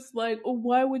she's just like, oh,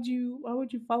 why would you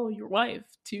follow your wife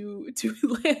to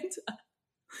Atlanta?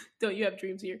 Don't you have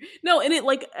dreams here? No, and it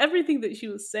like everything that she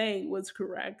was saying was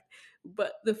correct,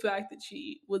 but the fact that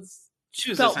She was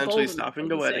felt essentially bold enough, stopping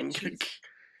like the you said, wedding. she's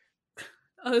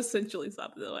essentially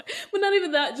stopping the way. But not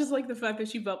even that, just like the fact that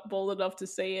she felt bold enough to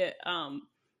say it,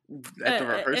 At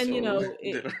the and you rehearsal know,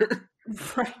 dinner.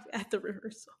 right at the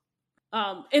rehearsal.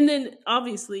 And then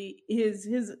obviously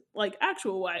his like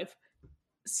actual wife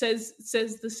says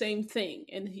the same thing,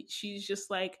 and she's just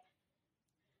like,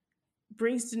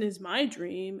 Brixton is my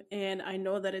dream, and I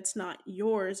know that it's not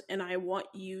yours, and I want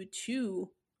you to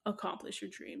accomplish your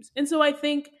dreams. And so I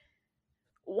think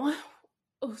one,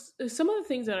 some of the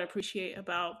things that I appreciate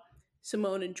about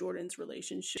Simone and Jordan's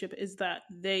relationship is that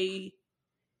they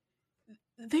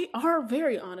are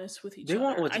very honest with each They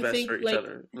want other. what's I best think for each like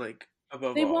other, like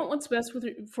above they want all. what's best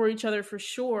for each other for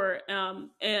sure.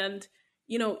 And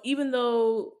you know, even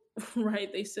though right,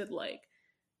 they said like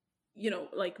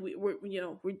like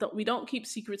we don't keep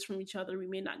secrets from each other. We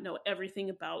may not know everything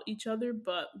about each other,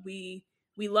 but we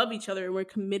love each other, and we're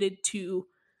committed to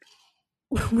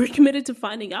we're committed to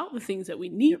finding out the things that we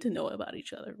need Yep. to know about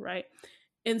each other, right?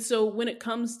 And so when it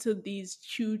comes to these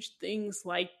huge things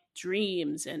like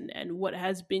dreams and what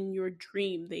has been your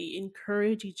dream, they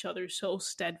encourage each other so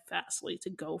steadfastly to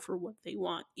go for what they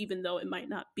want, even though it might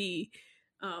not be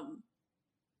um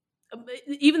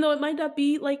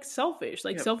like selfish.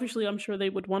 Like Yep. selfishly I'm sure they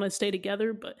would want to stay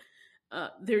together, but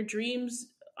their dreams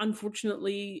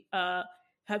unfortunately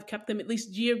have kept them at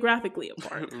least geographically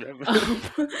apart. Yep. um,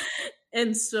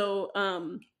 and so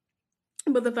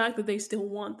but the fact that they still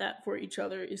want that for each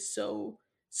other is so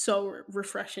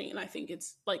refreshing, and I think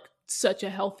it's like such a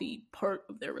healthy part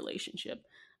of their relationship.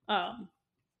 um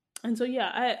and so yeah,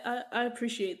 I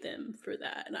appreciate them for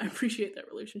that, and I appreciate that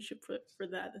relationship for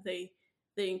that they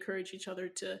encourage each other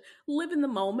to live in the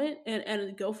moment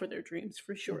and go for their dreams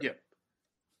for sure. Yep.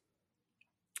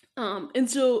 And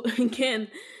so again,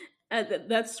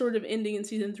 that's sort of ending in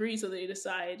season 3, so they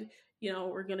decide,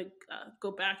 we're gonna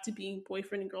go back to being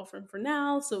boyfriend and girlfriend for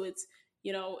now. So it's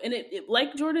and it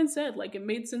like Jordan said, like it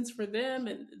made sense for them,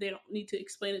 and they don't need to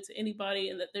explain it to anybody,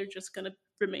 and that they're just gonna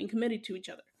remain committed to each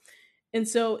other. And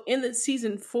so in the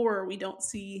season 4, we don't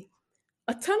see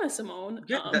a ton of Simone,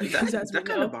 Yeah, because as we that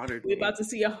kind of know, bothered we're me. about to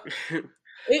see a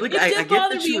Like it I did get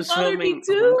bother that me. she It was bothered me filming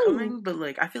too. Homecoming, but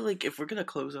like I feel like if we're gonna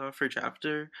close off her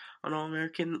chapter on All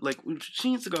American, like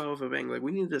she needs to go out with a bang. Like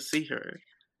we need to see her.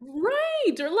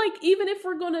 Right. Or like even if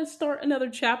we're gonna start another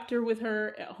chapter with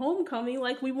her at homecoming,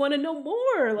 like we want to know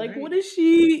more. Like Right. what is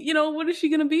she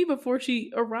gonna be before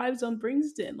she arrives on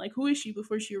Bringston? Like who is she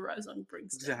before she arrives on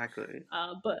Bringston? Exactly.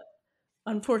 But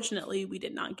unfortunately we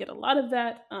did not get a lot of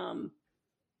that.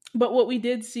 But what we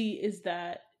did see is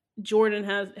that Jordan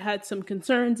has had some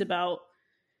concerns about,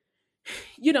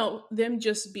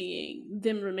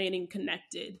 them remaining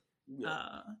connected, Yeah.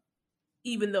 uh,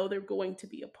 even though they're going to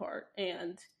be apart.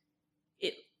 And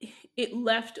it it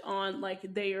left on like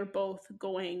they are both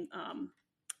going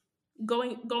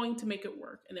to make it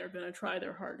work, and they're going to try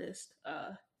their hardest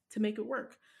to make it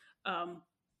work. Um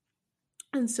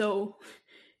and so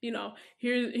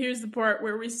here's the part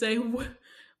where we say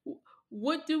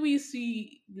what do we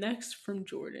see next from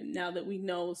Jordan, now that we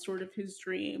know sort of his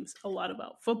dreams, a lot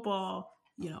about football,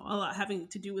 a lot having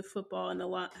to do with football, and a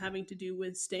lot having to do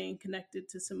with staying connected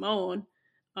to Simone.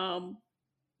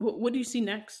 What do you see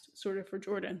next sort of for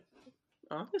Jordan?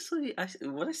 Honestly,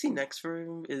 what I see next for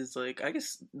him is like I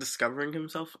guess discovering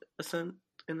himself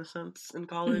in a sense in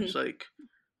college. Hmm. Like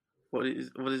what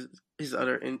is his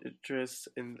other interests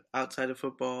in outside of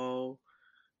football,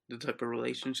 the type of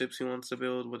relationships he wants to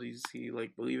build, what does he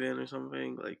like believe in or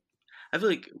something. Like I feel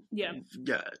like Yeah.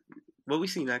 yeah, what we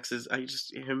see next is I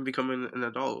just him becoming an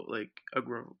adult, like a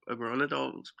grown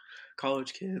adult,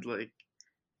 college kid, like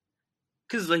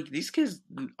because like these kids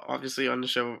obviously on the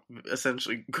show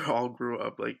essentially all grew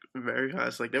up like very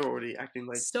fast, like they were already acting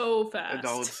like So fast.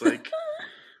 adults, like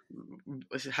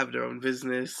have their own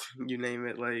business, you name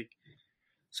it, like.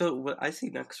 So what I see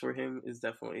next for him is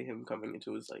definitely him coming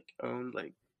into his like own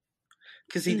like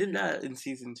because he did Hmm. that in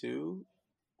season 2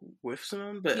 with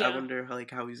Simone, but I Yeah. wonder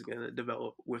how he's gonna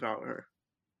develop without her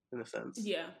in a sense.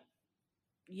 Yeah.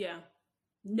 Yeah.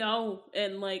 No,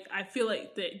 and like I feel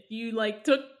like that you like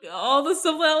took all the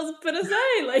stuff that I was gonna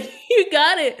say. Like you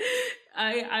got it.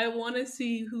 I want to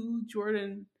see who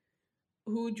Jordan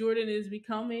is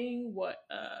becoming, what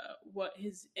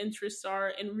his interests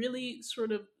are, and really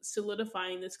sort of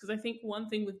solidifying this. Because I think one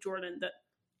thing with Jordan that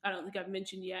I don't think I've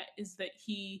mentioned yet is that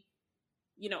he,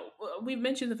 we've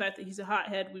mentioned the fact that he's a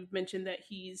hothead. We've mentioned that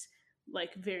he's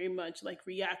like very much like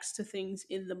reacts to things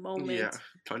in the Yeah, moment.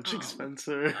 punching Um,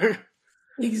 Spencer.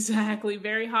 Exactly.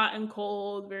 Very hot and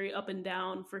cold, very up and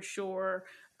down for sure.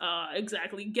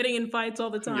 Exactly. Getting in fights all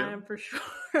the Yeah, time for sure.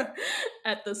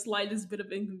 At the slightest bit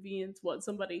of inconvenience.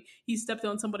 He stepped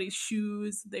on somebody's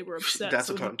shoes, they were upset, that's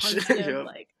a so he punch. punched them. Yep.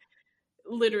 Like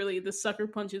literally the sucker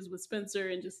punches with Spencer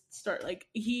and just start like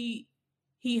he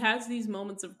has these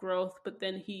moments of growth, but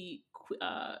then he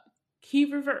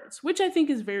reverts, which I think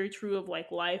is very true of like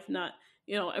life. Not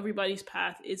everybody's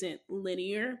path isn't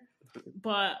linear,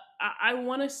 but I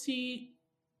want to see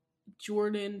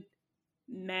Jordan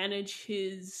manage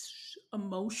his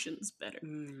emotions better.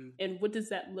 Mm, And what does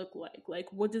that look like?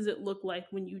 Like, what does it look like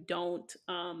when you don't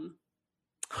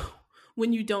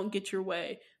when you don't get your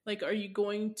way? Like, are you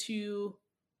going to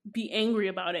be angry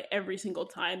about it every single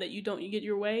time that you get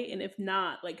your way? And if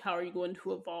not, like, how are you going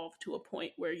to evolve to a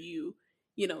point where you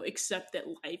accept that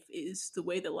life is the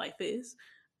way that life is?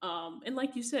 And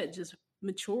like you said, just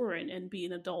mature and be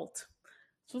an adult.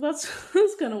 So that's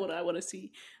that's kind of what I want to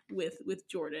see with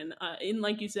Jordan. And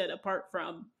like you said, apart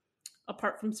from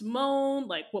Simone,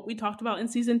 like what we talked about in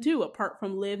season 2, apart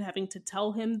from Liv having to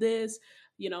tell him this,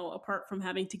 apart from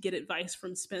having to get advice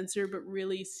from Spencer, but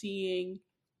really seeing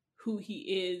who he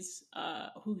is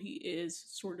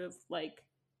sort of like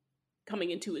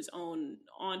coming into his own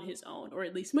on his own, or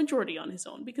at least majority on his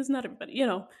own, because not everybody,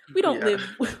 we don't yeah,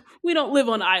 live we don't live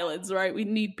on islands, right? We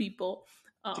need people.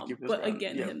 to keep us But grounded.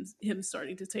 again, Yep. him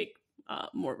starting to take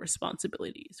more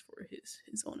responsibilities for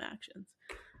his own actions.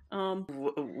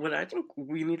 What I think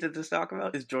we need to just talk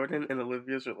about is Jordan and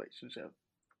Olivia's relationship.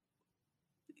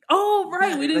 Oh,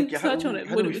 right, Yeah, we like didn't touch on it.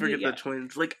 how do What we it forget the yeah,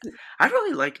 twins? Like, I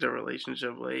really like their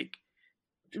relationship. Like,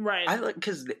 right. I like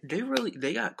because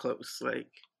they got close. Like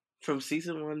from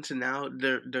season 1 to now,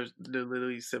 they're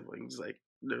literally siblings. Like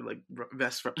they're like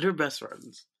best friends. They're best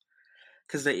friends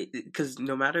because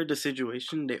no matter the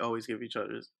situation, they always give each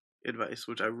other advice,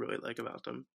 which I really like about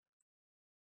them.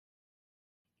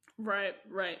 Right,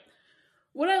 right.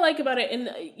 What I like about it, and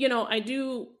I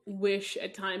do wish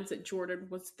at times that Jordan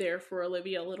was there for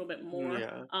Olivia a little bit more.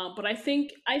 Yeah, But I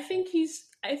think he's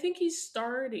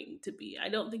starting to be. I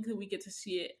don't think that we get to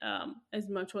see it as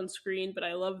much on screen, but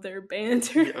I love their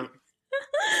banter. yeah,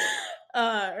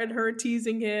 And her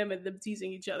teasing him and them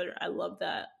teasing each other. I love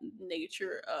that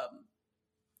nature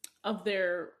of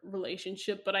their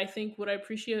relationship. But I think what I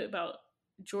appreciate about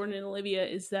Jordan and Olivia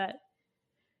is that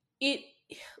it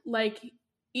like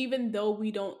even though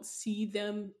we don't see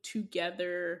them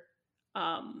together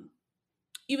um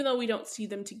even though we don't see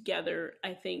them together,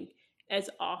 I think as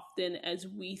often as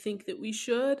we think that we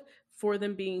should, for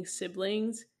them being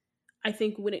siblings, I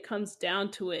think when it comes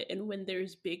down to it, and when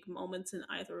there's big moments in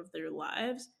either of their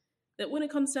lives, that when it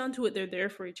comes down to it, they're there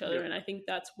for each other. yeah, And I think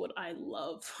that's what I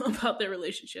love about their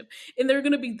relationship. And they're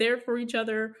going to be there for each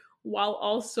other while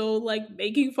also like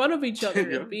making fun of each other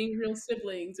yeah. and being real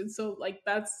siblings. And so like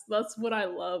that's what I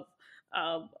love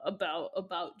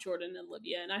about Jordan and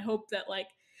Olivia. And I hope that like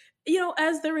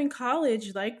as they're in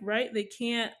college, like right, they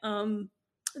can't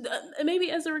maybe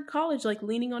as they're in college, like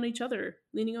leaning on each other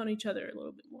a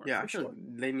little bit more Yeah, I for feel sure.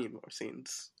 they need more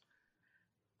scenes.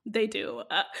 They do.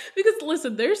 Because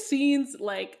listen, their scenes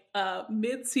like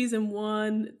mid season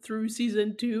 1 through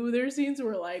season 2, their scenes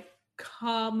were like Yeah.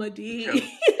 comedy.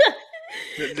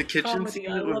 The kitchen Comedy.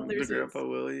 I scene love with their the scenes. Grandpa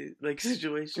Willie like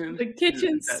situation. The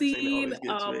kitchen That scene scene, always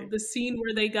gets me. the scene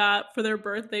where they got for their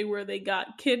birthday where they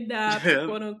got kidnapped, Yeah,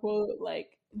 quote unquote,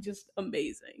 like just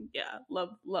amazing. Yeah, love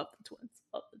the twins.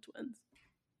 Love the twins.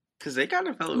 because they kind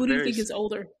of Who felt do you very. think is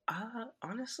older?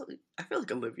 Honestly, I feel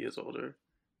like Olivia's older.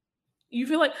 You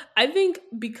feel like I think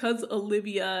because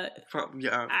Olivia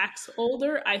Yeah, acts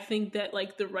older, I think that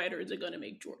like the writers are gonna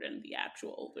make Jordan the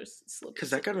actual older because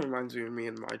that kind sibling. of reminds me of me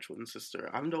and my twin sister.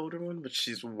 I'm the older one, but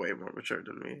she's way more mature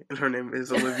than me, and her name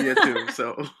is Olivia too.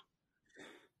 So,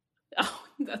 Oh,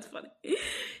 that's funny.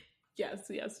 Yes,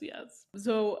 yes, yes.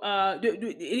 So,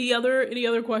 any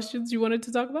other questions you wanted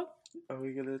to talk about? are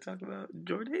we gonna talk about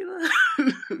Jordana?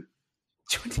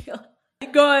 Jordela.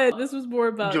 Go ahead. This was more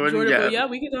about Jordan, Jordan, but yeah, yeah,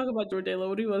 we can talk about Jordela.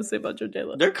 What do you want to say about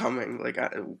Jordela? they're coming. Like,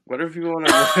 whatever you want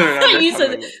to admit or not, they're You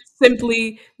said coming.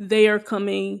 simply they are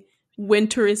coming.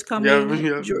 winter is coming,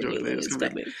 yeah, Jordan Jordan is is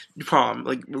coming. prom.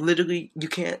 Like literally, you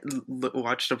can't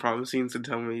watch the prom scenes and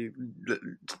tell me that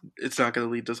it's not going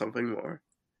to lead to something more.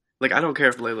 Like, I don't care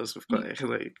if Layla's with Clay.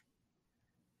 Like,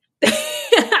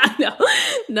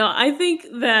 no, I think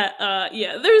that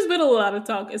there's been a lot of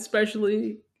talk,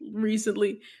 especially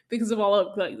recently, because of all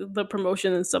of like the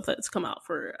promotion and stuff that's come out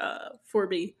for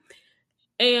 4B.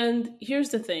 And here's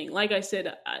the thing, like I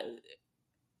said,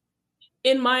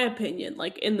 in my opinion,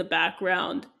 like in the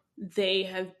background, they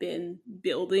have been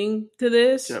building to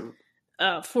this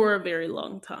for a very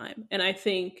long time, and I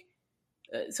think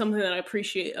something that I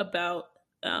appreciate about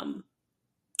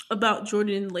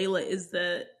Jordan and Layla is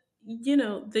that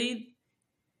they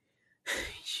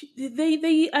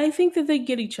I think that they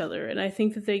get each other, and I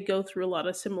think that they go through a lot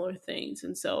of similar things,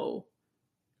 and so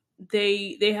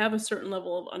they have a certain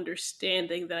level of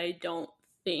understanding that I don't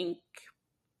think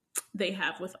they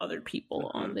have with other people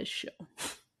on this show.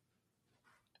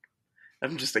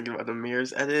 I'm just thinking about the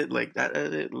Mirrors edit, like that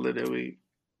edit, literally.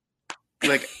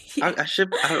 Like I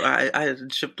shipped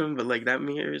them, but like that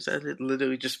Mirrors edit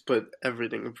literally just put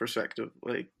everything in perspective.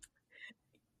 Like,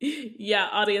 yeah,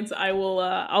 audience, I will.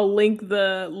 I'll link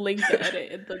the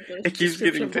edit in the it keeps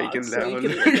getting taken down. So you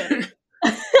can look at it.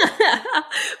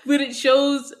 But it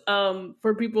shows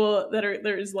for people that are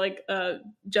there's like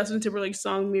Justin Timberlake's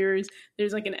song Mirrors,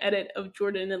 there's like an edit of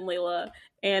Jordan and Layla,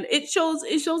 and it shows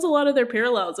a lot of their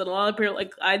parallels, and a lot of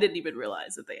like I didn't even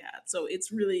realize that they had. So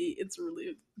it's really a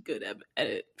good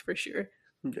edit for sure.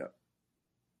 Yeah,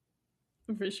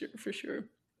 for sure.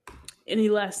 Any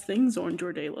last things on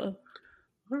Jordala?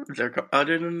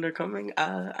 Other than they're coming,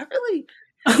 I really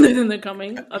other than they're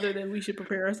coming, other than we should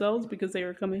prepare ourselves because they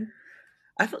are coming.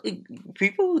 I feel like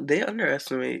people, they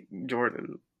underestimate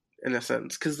Jordan in a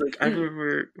sense, because like I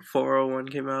remember 401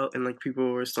 came out and like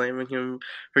people were slamming him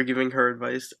for giving her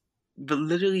advice, but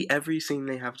literally every scene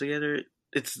they have together,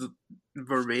 it's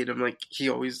verbatim. Like he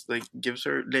always like gives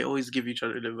her, they always give each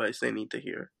other the advice they need to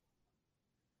hear.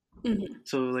 Mm-hmm.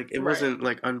 So like it wasn't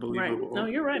like unbelievable. Right. No,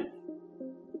 you're right.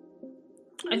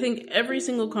 I think every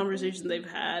single conversation they've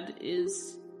had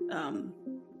is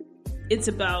it's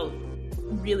about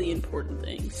really important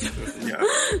things. Yeah.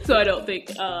 So I don't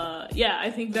think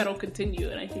I think that'll continue,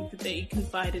 and I think that they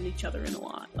confide in each other in a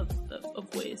lot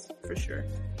of ways, for sure.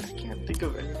 I can't think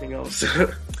of anything else.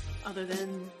 Other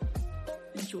than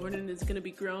Jordan is going to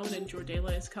be grown and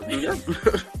Jordala is coming. Yep.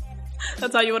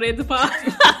 That's how you want to end the pod.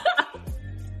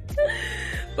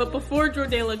 But before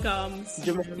Jordala comes,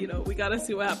 Jimone, we gotta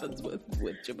see what happens with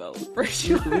Jimone, for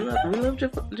sure. We love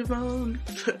Jimone.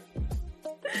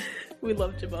 We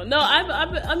love Jimone. No,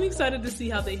 I'm excited to see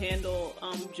how they handle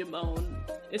Jimone,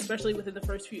 especially within the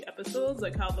first few episodes,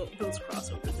 like how those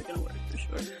crossovers are gonna work, for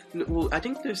sure. Well, I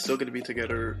think they're still gonna be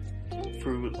together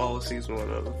through all of season 1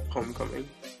 of Homecoming.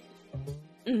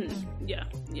 Mm-hmm. Yeah.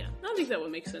 I think that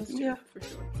would make sense too, yeah, for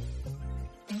sure.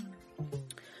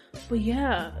 But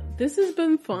yeah, this has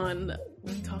been fun.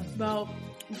 We talked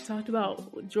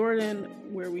about Jordan,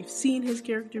 where we've seen his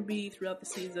character be throughout the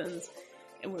seasons,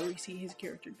 and where we see his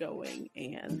character going.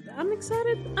 And I'm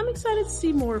excited to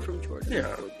see more from Jordan.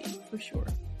 Yeah, for sure.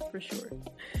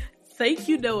 Thank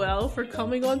you, Noel, for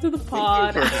coming onto the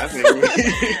pod. Thank you for having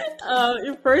me.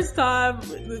 Your first time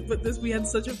with this, we had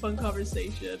such a fun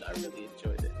conversation. I really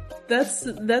enjoyed it. That's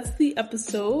the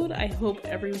episode. I hope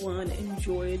everyone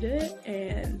enjoyed it,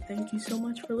 and thank you so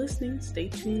much for listening. Stay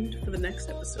tuned for the next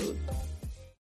episode.